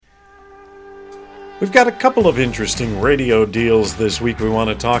We've got a couple of interesting radio deals this week we want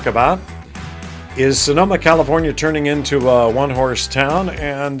to talk about. Is Sonoma, California turning into a one-horse town?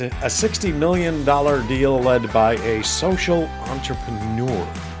 And a $60 million deal led by a social entrepreneur.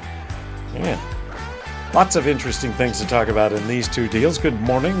 Man, lots of interesting things to talk about in these two deals. Good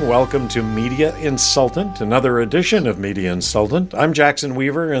morning. Welcome to Media Insultant, another edition of Media Insultant. I'm Jackson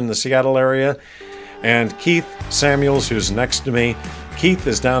Weaver in the Seattle area, and Keith Samuels, who's next to me. Keith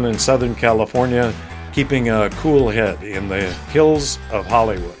is down in Southern California, keeping a cool head in the hills of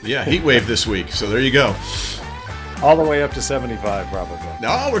Hollywood. Yeah, heat wave this week, so there you go. All the way up to 75, probably.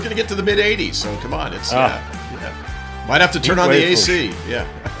 No, we're going to get to the mid-80s, so come on. It's Might have to turn on the AC. Yeah.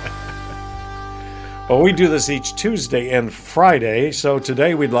 Well, we do this each Tuesday and Friday, so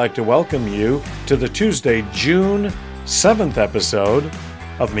today we'd like to welcome you to the Tuesday, June 7th episode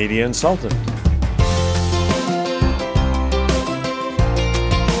of Media Insultant.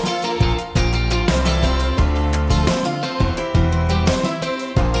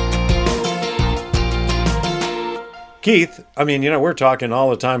 Keith, I mean, we're talking all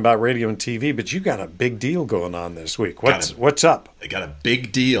the time about radio and TV, but you got a big deal going on this week. What's up? I got a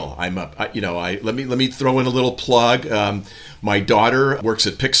big deal. I'm up. Let me throw in a little plug. My daughter works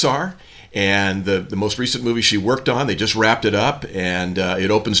at Pixar, and the most recent movie she worked on, they just wrapped it up, and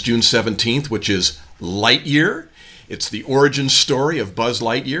it opens June 17th, which is Lightyear. It's the origin story of Buzz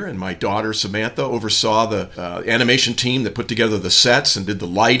Lightyear, and my daughter Samantha oversaw the animation team that put together the sets and did the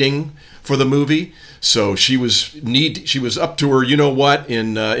lighting for the movie. So she was up to her you-know-what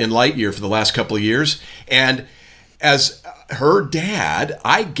in Lightyear for the last couple of years. And as her dad,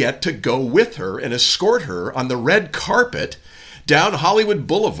 I get to go with her and escort her on the red carpet down Hollywood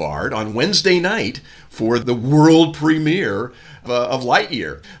Boulevard on Wednesday night for the world premiere of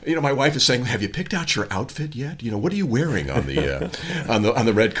Lightyear. My wife is saying, "Have you picked out your outfit yet? What are you wearing on the on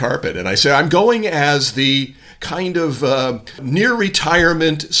the red carpet?" And I say, "I'm going as the kind of near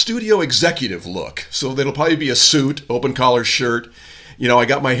retirement studio executive look. So that'll probably be a suit, open collar shirt. I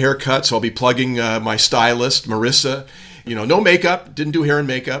got my hair cut, so I'll be plugging my stylist, Marissa. No makeup, didn't do hair and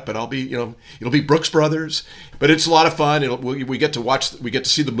makeup, but I'll be, it'll be Brooks Brothers. But it's a lot of fun. We get to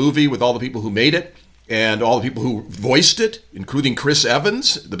see the movie with all the people who made it and all the people who voiced it, including Chris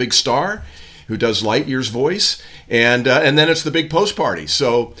Evans, the big star, who does Lightyear's voice. And then it's the big post party.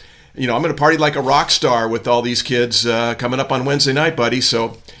 So, I'm going to party like a rock star with all these kids coming up on Wednesday night, buddy.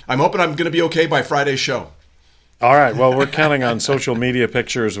 So I'm hoping I'm going to be okay by Friday's show. All right. Well, we're counting on social media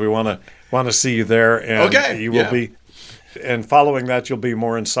pictures. We want to see you there, and you will be. And following that, you'll be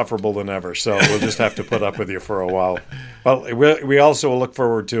more insufferable than ever. So we'll just have to put up with you for a while. Well, we also will look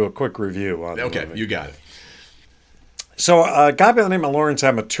forward to a quick review on the movie. You got it. So a guy by the name of Lawrence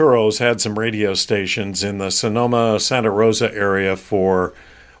Amaturo's had some radio stations in the Sonoma, Santa Rosa area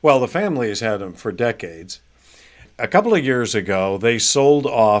the family has had them for decades. A couple of years ago, they sold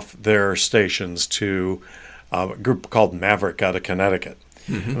off their stations to a group called Maverick out of Connecticut.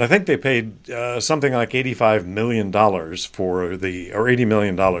 Mm-hmm. And I think they paid something like $85 million or $80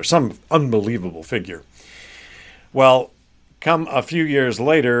 million, some unbelievable figure. Well, come a few years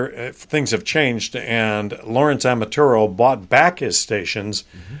later, things have changed, and Lawrence Amaturo bought back his stations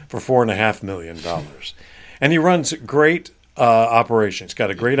for $4.5 million. And he runs great operations.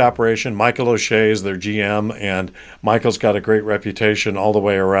 Got a great operation. Michael O'Shea is their GM, and Michael's got a great reputation all the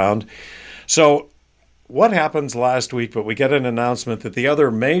way around. So what happens last week, but we get an announcement that the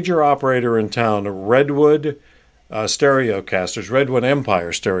other major operator in town, Redwood Stereocasters, Redwood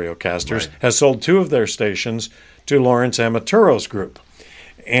Empire Stereocasters, has sold two of their stations to Lawrence Amaturo's group.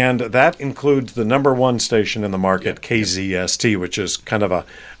 And that includes the number one station in the market, KZST, which is kind of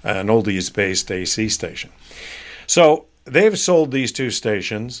an oldies-based AC station. So they've sold these two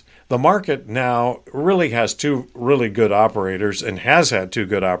stations. The market now really has two really good operators and has had two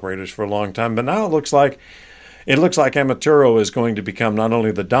good operators for a long time. But now it looks like Amaturo is going to become not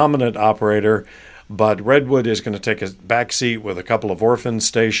only the dominant operator, but Redwood is going to take a back seat with a couple of orphan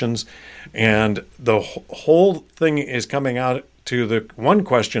stations. And the whole thing is coming out to the one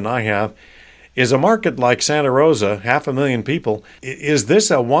question I have is a market like Santa Rosa, 500,000 people, is this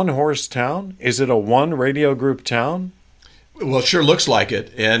a one-horse town? Is it a one radio group town? Well, it sure looks like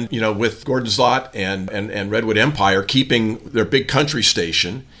it. And, with Gordon Zott and Redwood Empire keeping their big country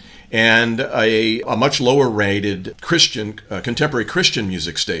station and a much lower rated contemporary Christian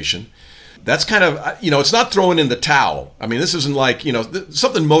music station, that's kind of, it's not throwing in the towel. I mean, this isn't like,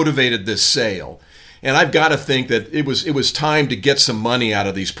 something motivated this sale. And I've got to think that it was time to get some money out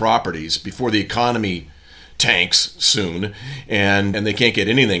of these properties before the economy tanks soon and they can't get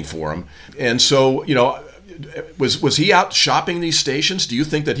anything for them. And so, was he out shopping these stations? Do you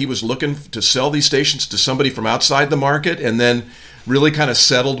think that he was looking to sell these stations to somebody from outside the market and then really kind of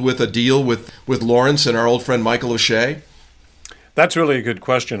settled with a deal with Lawrence and our old friend Michael O'Shea? That's really a good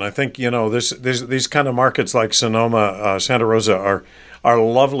question. I think, these kind of markets like Sonoma, Santa Rosa are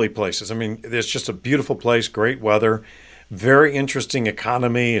lovely places. I mean, it's just a beautiful place, great weather, very interesting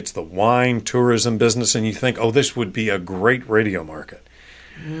economy. It's the wine tourism business, and you think, oh, this would be a great radio market.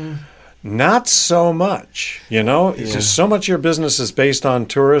 Not so much, It's just so much of your business is based on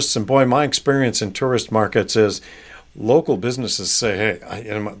tourists. And boy, my experience in tourist markets is local businesses say,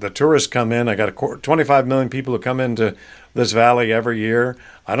 hey, the tourists come in. I got 25 million people who come into this valley every year.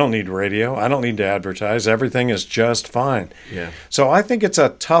 I don't need radio. I don't need to advertise. Everything is just fine. Yeah. So I think it's a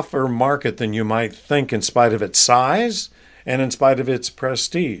tougher market than you might think in spite of its size and in spite of its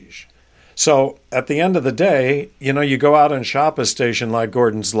prestige. So at the end of the day, you go out and shop a station like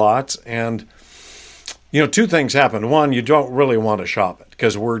Gordon's Lots, and, two things happen. One, you don't really want to shop it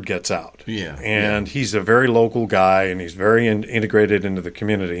because word gets out. Yeah. And he's a very local guy, and he's very integrated into the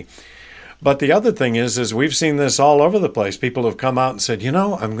community. But the other thing is we've seen this all over the place. People have come out and said,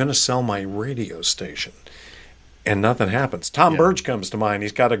 I'm going to sell my radio station. And nothing happens. Tom Burge comes to mind.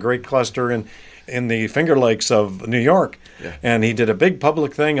 He's got a great cluster in the Finger Lakes of New York. Yeah. And he did a big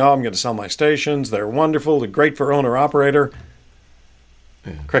public thing. Oh, I'm going to sell my stations. They're wonderful. They're great for owner-operator.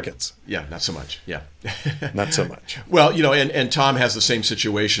 Yeah. Crickets. Yeah, not so much. Yeah. Not so much. Well, and Tom has the same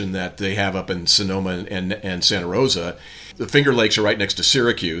situation that they have up in Sonoma and Santa Rosa. The Finger Lakes are right next to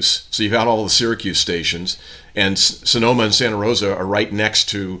Syracuse, so you've got all the Syracuse stations, and Sonoma and Santa Rosa are right next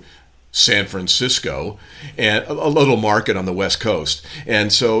to San Francisco, and a little market on the West Coast.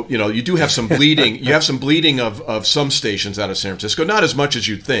 And so, you do have some bleeding. You have some bleeding of some stations out of San Francisco, not as much as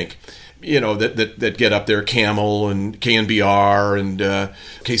you'd think. That get up there, Camel and KNBR and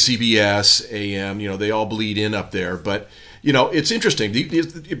KCBS, AM. They all bleed in up there. But it's interesting.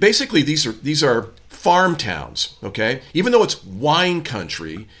 Basically, these are farm towns. Okay, even though it's wine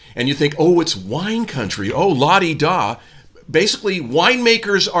country, and you think, oh, it's wine country. Oh, la-di-da. Basically,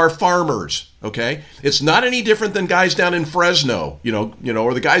 winemakers are farmers, okay? It's not any different than guys down in Fresno,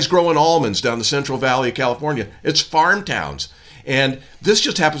 or the guys growing almonds down the Central Valley of California. It's farm towns. And this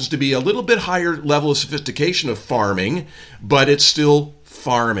just happens to be a little bit higher level of sophistication of farming, but it's still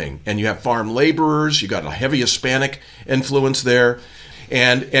farming. And you have farm laborers, you got a heavy Hispanic influence there.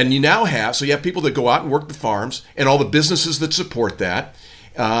 And you now have people that go out and work the farms and all the businesses that support that.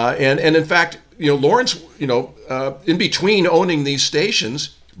 And in fact, Lawrence, in between owning these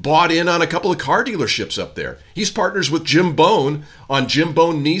stations, bought in on a couple of car dealerships up there. He's partners with Jim Bone on Jim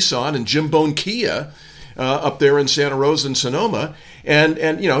Bone Nissan and Jim Bone Kia up there in Santa Rosa and Sonoma. And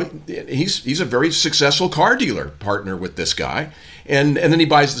he's a very successful car dealer partner with this guy. And then he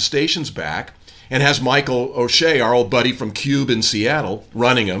buys the stations back and has Michael O'Shea, our old buddy from Cube in Seattle,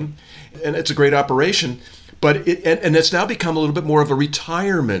 running them. And it's a great operation. But it's now become a little bit more of a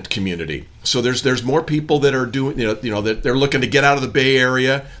retirement community. So there's more people that are doing, that they're looking to get out of the Bay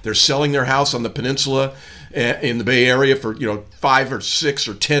Area. They're selling their house on the peninsula in the Bay Area for $5 or $6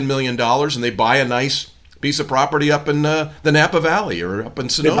 or $10 million, and they buy a nice piece of property up in the Napa Valley or up in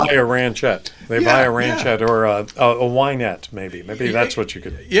Sonoma. They buy a ranchette. Buy a ranchette or a winette, maybe. Maybe that's what you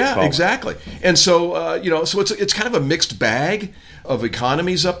could call exactly. it. And so, so it's kind of a mixed bag of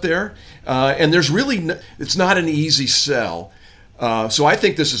economies up there. And there's really, it's not an easy sell. So I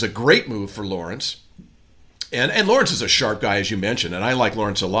think this is a great move for Lawrence. And Lawrence is a sharp guy, as you mentioned, and I like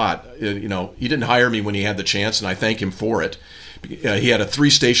Lawrence a lot. He didn't hire me when he had the chance, and I thank him for it. He had a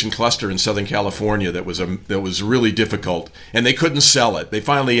 3-station cluster in Southern California that was really difficult, and they couldn't sell it. They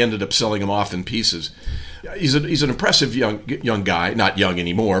finally ended up selling him off in pieces. He's an impressive young guy, not young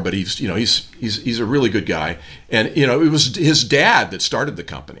anymore, but he's a really good guy. And it was his dad that started the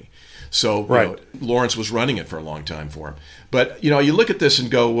company. So Lawrence was running it for a long time for him. But you look at this and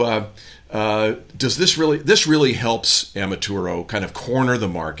go, does this really helps Amaturo kind of corner the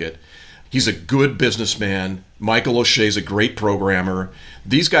market? He's a good businessman. Michael O'Shea's a great programmer.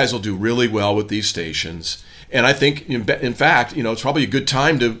 These guys will do really well with these stations. And I think, in fact, it's probably a good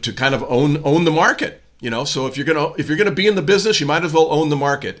time to kind of own the market. So if you're gonna be in the business, you might as well own the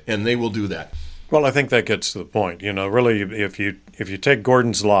market, and they will do that. Well, I think that gets to the point. Really, if you take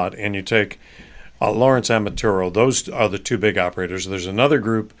Gordon's Lot and you take Lawrence Amaturo, those are the two big operators. There's another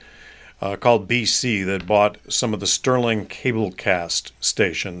group called BC that bought some of the Sterling Cablecast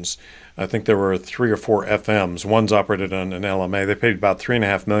stations. I think there were 3 or 4 FMs. One's operated on an LMA. They paid about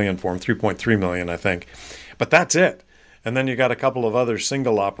 $3.5 million for them, $3.3 million, I think. But that's it. And then you got a couple of other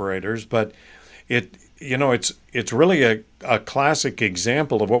single operators. But it's really a classic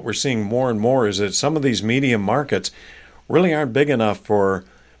example of what we're seeing more and more is that some of these medium markets really aren't big enough for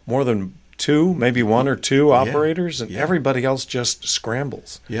more than two, maybe one or two operators, and everybody else just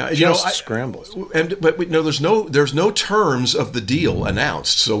scrambles. Yeah, scrambles. But there's no terms of the deal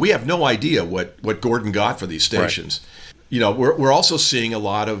announced, so we have no idea what Gordon got for these stations. Right. We're also seeing a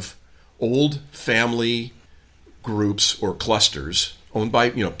lot of old family groups or clusters owned by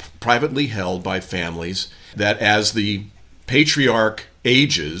privately held by families that, as the patriarch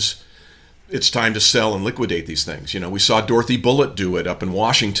ages, it's time to sell and liquidate these things. We saw Dorothy Bullitt do it up in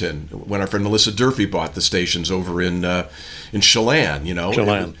Washington when our friend Melissa Durfee bought the stations over in Chelan.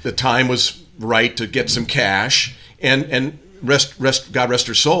 Chelan. The time was right to get some cash, and God rest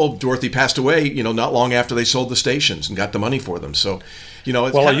her soul, Dorothy passed away, not long after they sold the stations and got the money for them. So,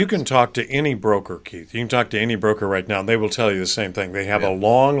 it's you can talk to any broker, Keith. You can talk to any broker right now, and they will tell you the same thing. They have a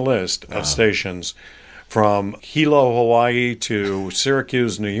long list of stations from Hilo, Hawaii to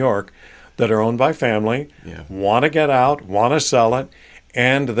Syracuse, New York, that are owned by family, want to get out, want to sell it,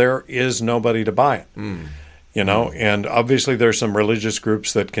 and there is nobody to buy it. And obviously there's some religious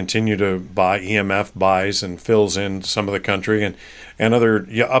groups that continue to buy. EMF buys and fills in some of the country, and other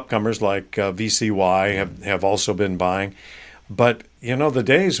upcomers like VCY have also been buying. But the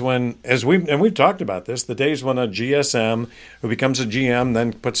days when, we've talked about this, the days when a GSM who becomes a GM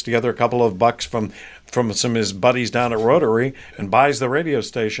then puts together a couple of bucks from some of his buddies down at Rotary and buys the radio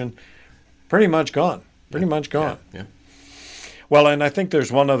station, pretty much gone. Yeah. Well, and I think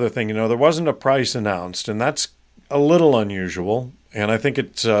there's one other thing. There wasn't a price announced, and that's a little unusual. And I think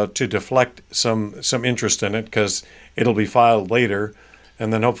it's to deflect some interest in it because it'll be filed later,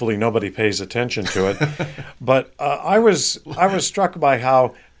 and then hopefully nobody pays attention to it. But I was struck by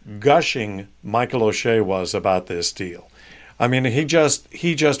how gushing Michael O'Shea was about this deal. I mean, he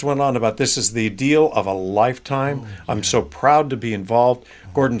just went on about this is the deal of a lifetime. I'm so proud to be involved.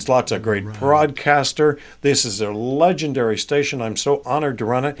 Gordon Slott's a great broadcaster. This is a legendary station. I'm so honored to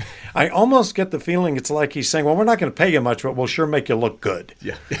run it. I almost get the feeling it's like he's saying, well, we're not going to pay you much, but we'll sure make you look good.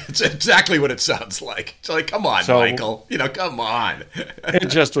 Yeah, it's exactly what it sounds like. It's like, come on, Michael. Come on. It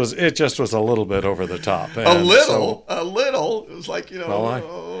just was a little bit over the top. A little. It was like,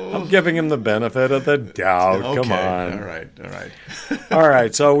 I'm giving him the benefit of the doubt. Okay. Come on. All right. All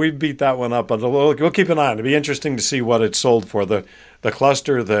right. So we beat that one up, but we'll keep an eye on it. It'll be interesting to see what it sold for. The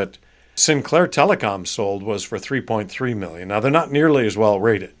cluster that Sinclair Telecom sold was for $3.3 million. Now, they're not nearly as well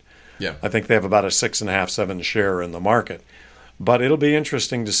rated. Yeah. I think they have about a 6.5, 7 share in the market. But it'll be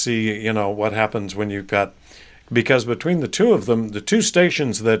interesting to see, what happens when you've got, because between the two of them, the two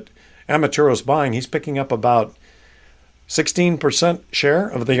stations that Amaturo's buying, he's picking up about 16% share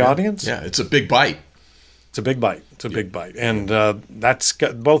of the audience. Yeah, it's a big bite. It's a big bite. And that's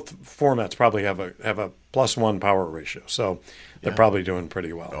got, both formats probably have a +1 power ratio. So they're probably doing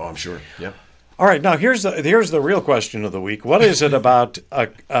pretty well. Oh, I'm sure. Yeah. All right. Now, here's the real question of the week. What is it about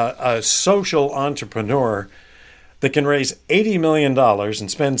a social entrepreneur that can raise $80 million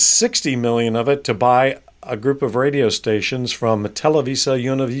and spend $60 million of it to buy a group of radio stations from Televisa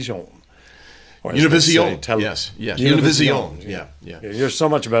Univision? Univision. Yes. Univision. Yeah. You're so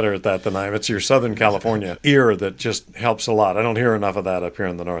much better at that than I am. It's your Southern California ear that just helps a lot. I don't hear enough of that up here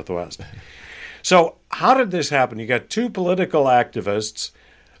in the Northwest. So how did this happen? You got two political activists,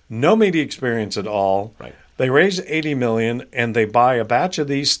 no media experience at all. Right. They raise $80 million and they buy a batch of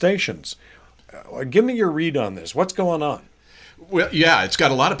these stations. Give me your read on this. What's going on? Well, yeah, it's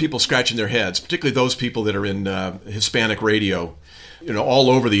got a lot of people scratching their heads, particularly those people that are in Hispanic radio, all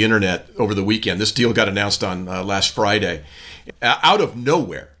over the internet over the weekend. This deal got announced on last Friday. Out of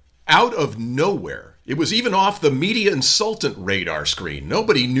nowhere, it was even off the media insultant radar screen.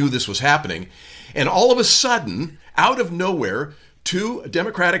 Nobody knew this was happening. And all of a sudden, out of nowhere, two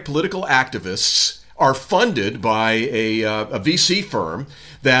Democratic political activists are funded by a VC firm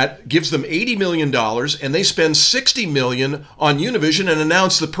that gives them $80 million, and they spend $60 million on Univision and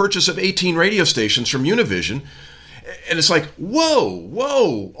announce the purchase of 18 radio stations from Univision. And it's like,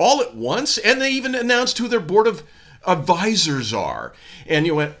 whoa, all at once? And they even announced who their board of advisors are. And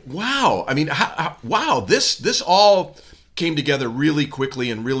you went, wow. I mean, wow, this all came together really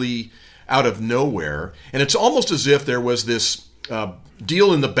quickly and really out of nowhere. And it's almost as if there was this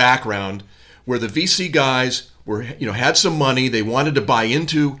deal in the background where the VC guys had some money. They wanted to buy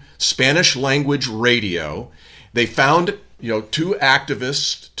into Spanish language radio. They found two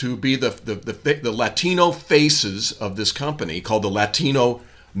activists to be the Latino faces of this company called the Latino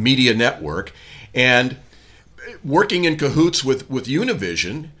Media Network, and working in cahoots with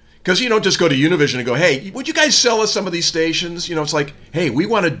Univision, because you don't just go to Univision and go, hey, would you guys sell us some of these stations? It's like, hey, we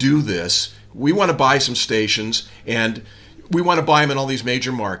want to do this we want to buy some stations, and we want to buy them in all these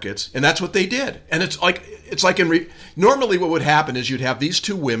major markets. And that's what they did. And it's like normally what would happen is you'd have these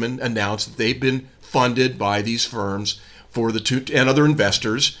two women announce that they've been funded by these firms and other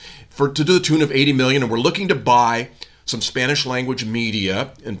investors to the tune of $80 million, and we're looking to buy some Spanish language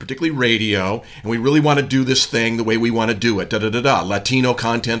media, and particularly radio, and we really want to do this thing the way we want to do it, Latino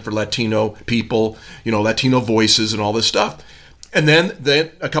content for Latino people, Latino voices and all this stuff. And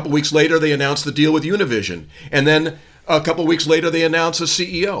then a couple weeks later, they announced the deal with Univision. And then a couple weeks later, they announced a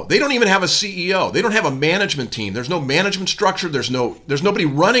CEO. They don't even have a CEO. They don't have a management team. There's no management structure. There's nobody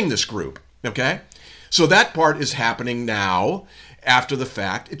running this group, okay? So that part is happening now after the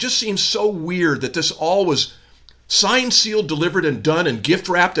fact. It just seems so weird that this all was signed, sealed, delivered, and done, and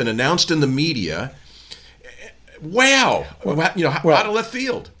gift-wrapped and announced in the media. Wow. Out of left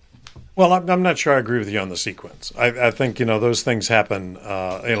field. Well, I'm not sure I agree with you on the sequence. I think, those things happen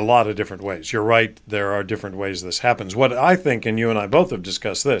in a lot of different ways. You're right. There are different ways this happens. What I think, and you and I both have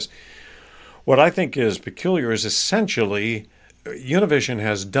discussed this, what I think is peculiar is essentially Univision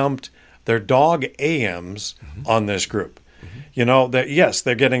has dumped their dog AMs on this group. Yes,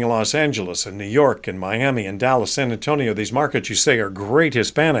 they're getting Los Angeles and New York and Miami and Dallas, San Antonio, these markets you say are great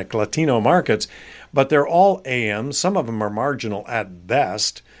Hispanic, Latino markets, but they're all AMs. Some of them are marginal at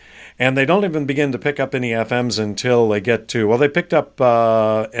best, and they don't even begin to pick up any FMs until they get to, they picked up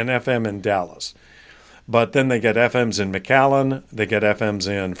an FM in Dallas, but then they get FMs in McAllen, they get FMs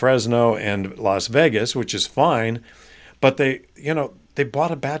in Fresno and Las Vegas, which is fine, but they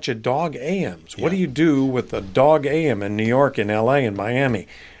bought a batch of dog AMs. Yeah. What do you do with a dog AM in New York, in LA, and Miami,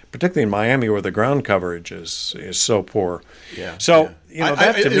 particularly in Miami where the ground coverage is so poor? Yeah. So,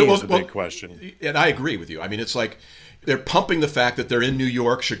 that to me is the big question. And I agree with you. I mean, it's like they're pumping the fact that they're in New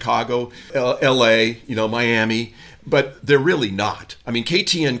York, Chicago, LA, Miami, but they're really not. I mean,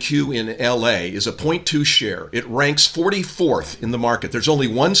 KTNQ in LA is a 0.2 share. It ranks 44th in the market. There's only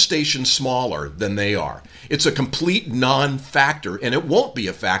one station smaller than they are. It's a complete non-factor, and it won't be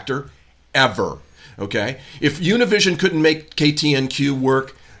a factor ever, okay? If Univision couldn't make KTNQ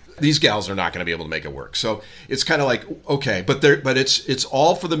work, these gals are not going to be able to make it work. So it's kind of like, okay, but it's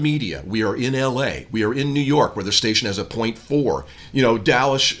all for the media. We are in LA. We are in New York, where the station has a 0.4.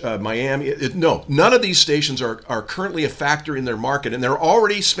 Dallas, Miami. None of these stations are currently a factor in their market, and they're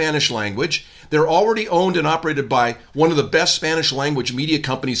already Spanish language. They're already owned and operated by one of the best Spanish language media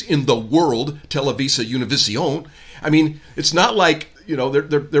companies in the world, Televisa Univision. I mean, it's not like,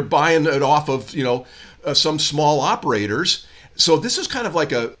 they're buying it off of, some small operators. So this is kind of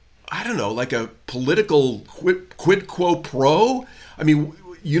like a political quid quo pro. I mean,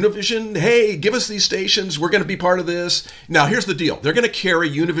 Univision, hey, give us these stations. We're going to be part of this. Now, here's the deal. They're going to carry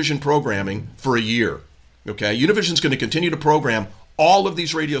Univision programming for a year. Okay? Univision's going to continue to program all of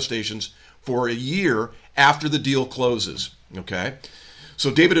these radio stations for a year after the deal closes. Okay?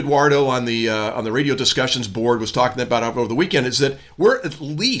 So David Eduardo on the radio discussions board was talking about over the weekend is that we're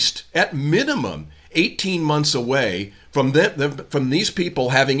at minimum 18 months away from these people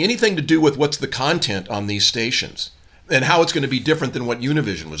having anything to do with what's the content on these stations and how it's going to be different than what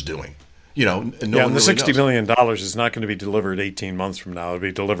Univision was doing. And the $60 million is not going to be delivered 18 months from now. It'll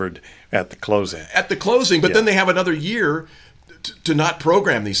be delivered at the closing. But then they have another year to not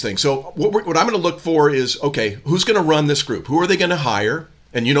program these things. So what I'm going to look for is, okay, who's going to run this group? Who are they going to hire?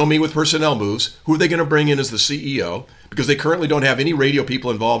 And you know me with personnel moves. Who are they going to bring in as the CEO? Because they currently don't have any radio people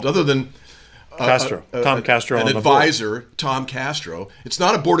involved other than Tom Castro, an on the advisor, board. Tom Castro. It's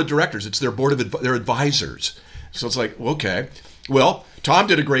not a board of directors; it's their their advisors. So it's like, okay, well, Tom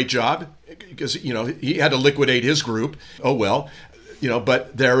did a great job because he had to liquidate his group. Oh well,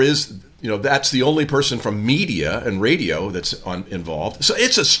 but there is that's the only person from media and radio that's involved. So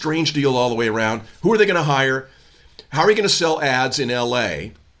it's a strange deal all the way around. Who are they going to hire? How are you going to sell ads in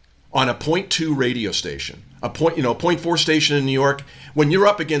L.A. on a 0.2 radio station? A 0.4 station in New York. When you're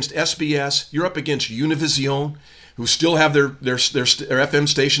up against SBS, you're up against Univision, who still have their FM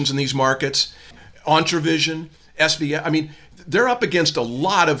stations in these markets, Entravision, SBS. I mean, they're up against a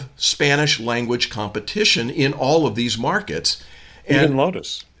lot of Spanish language competition in all of these markets. Even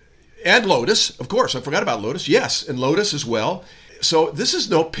Lotus. And Lotus, of course. I forgot about Lotus. Yes, and Lotus as well. So this is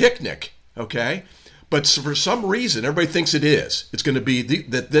no picnic, okay? But for some reason, everybody thinks it is. It's going to be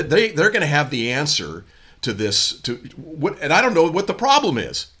they're going to have the answer to this, and I don't know what the problem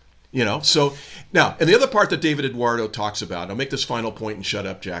is, So now, and the other part that David Eduardo talks about, I'll make this final point and shut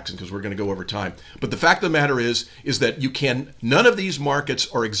up, Jackson, because we're going to go over time. But the fact of the matter is that none of these markets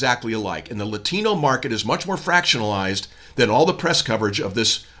are exactly alike, and the Latino market is much more fractionalized than all the press coverage of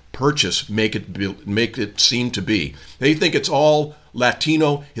this purchase make it seem to be. They think it's all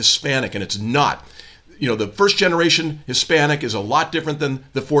Latino Hispanic, and it's not. The first generation Hispanic is a lot different than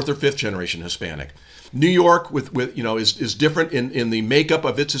the fourth or fifth generation Hispanic. New York is different in the makeup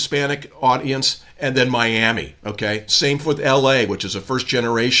of its Hispanic audience, and then Miami. Okay, same with LA, which is a first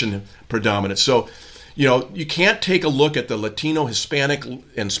generation predominant. So, you can't take a look at the Latino, Hispanic,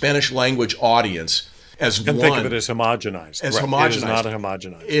 and Spanish language audience as and one. Think of it as homogenized. As right. homogenized. It is not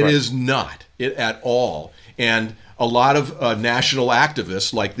homogenized. It is not at all. And a lot of national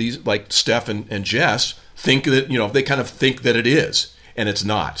activists like Steph and Jess think that they kind of think that it is, and it's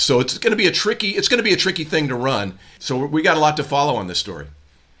not. So it's going to be a tricky thing to run. So we got a lot to follow on this story.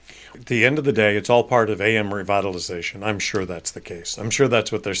 At the end of the day, it's all part of AM revitalization. I'm sure that's the case. I'm sure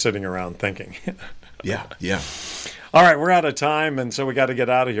that's what they're sitting around thinking. Yeah. All right, we're out of time, and so we got to get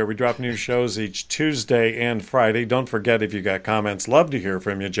out of here. We drop new shows each Tuesday and Friday. Don't forget, if you got comments, love to hear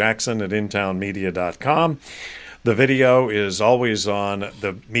from you. Jackson at intownmedia.com. The video is always on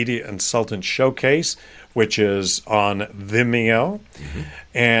the Media Consultant Showcase, which is on Vimeo. Mm-hmm.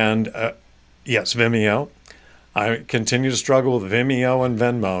 And, yes, Vimeo. I continue to struggle with Vimeo and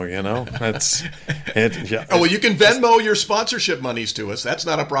Venmo, That's it. Yeah. Oh, well, you can Venmo your sponsorship monies to us. That's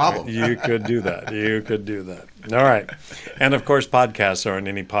not a problem. You could do that. All right. And, of course, podcasts are on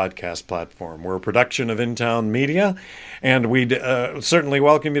any podcast platform. We're a production of InTown Media, and we'd certainly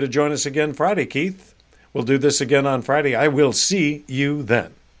welcome you to join us again Friday, Keith. We'll do this again on Friday. I will see you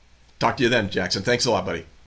then. Talk to you then, Jackson. Thanks a lot, buddy.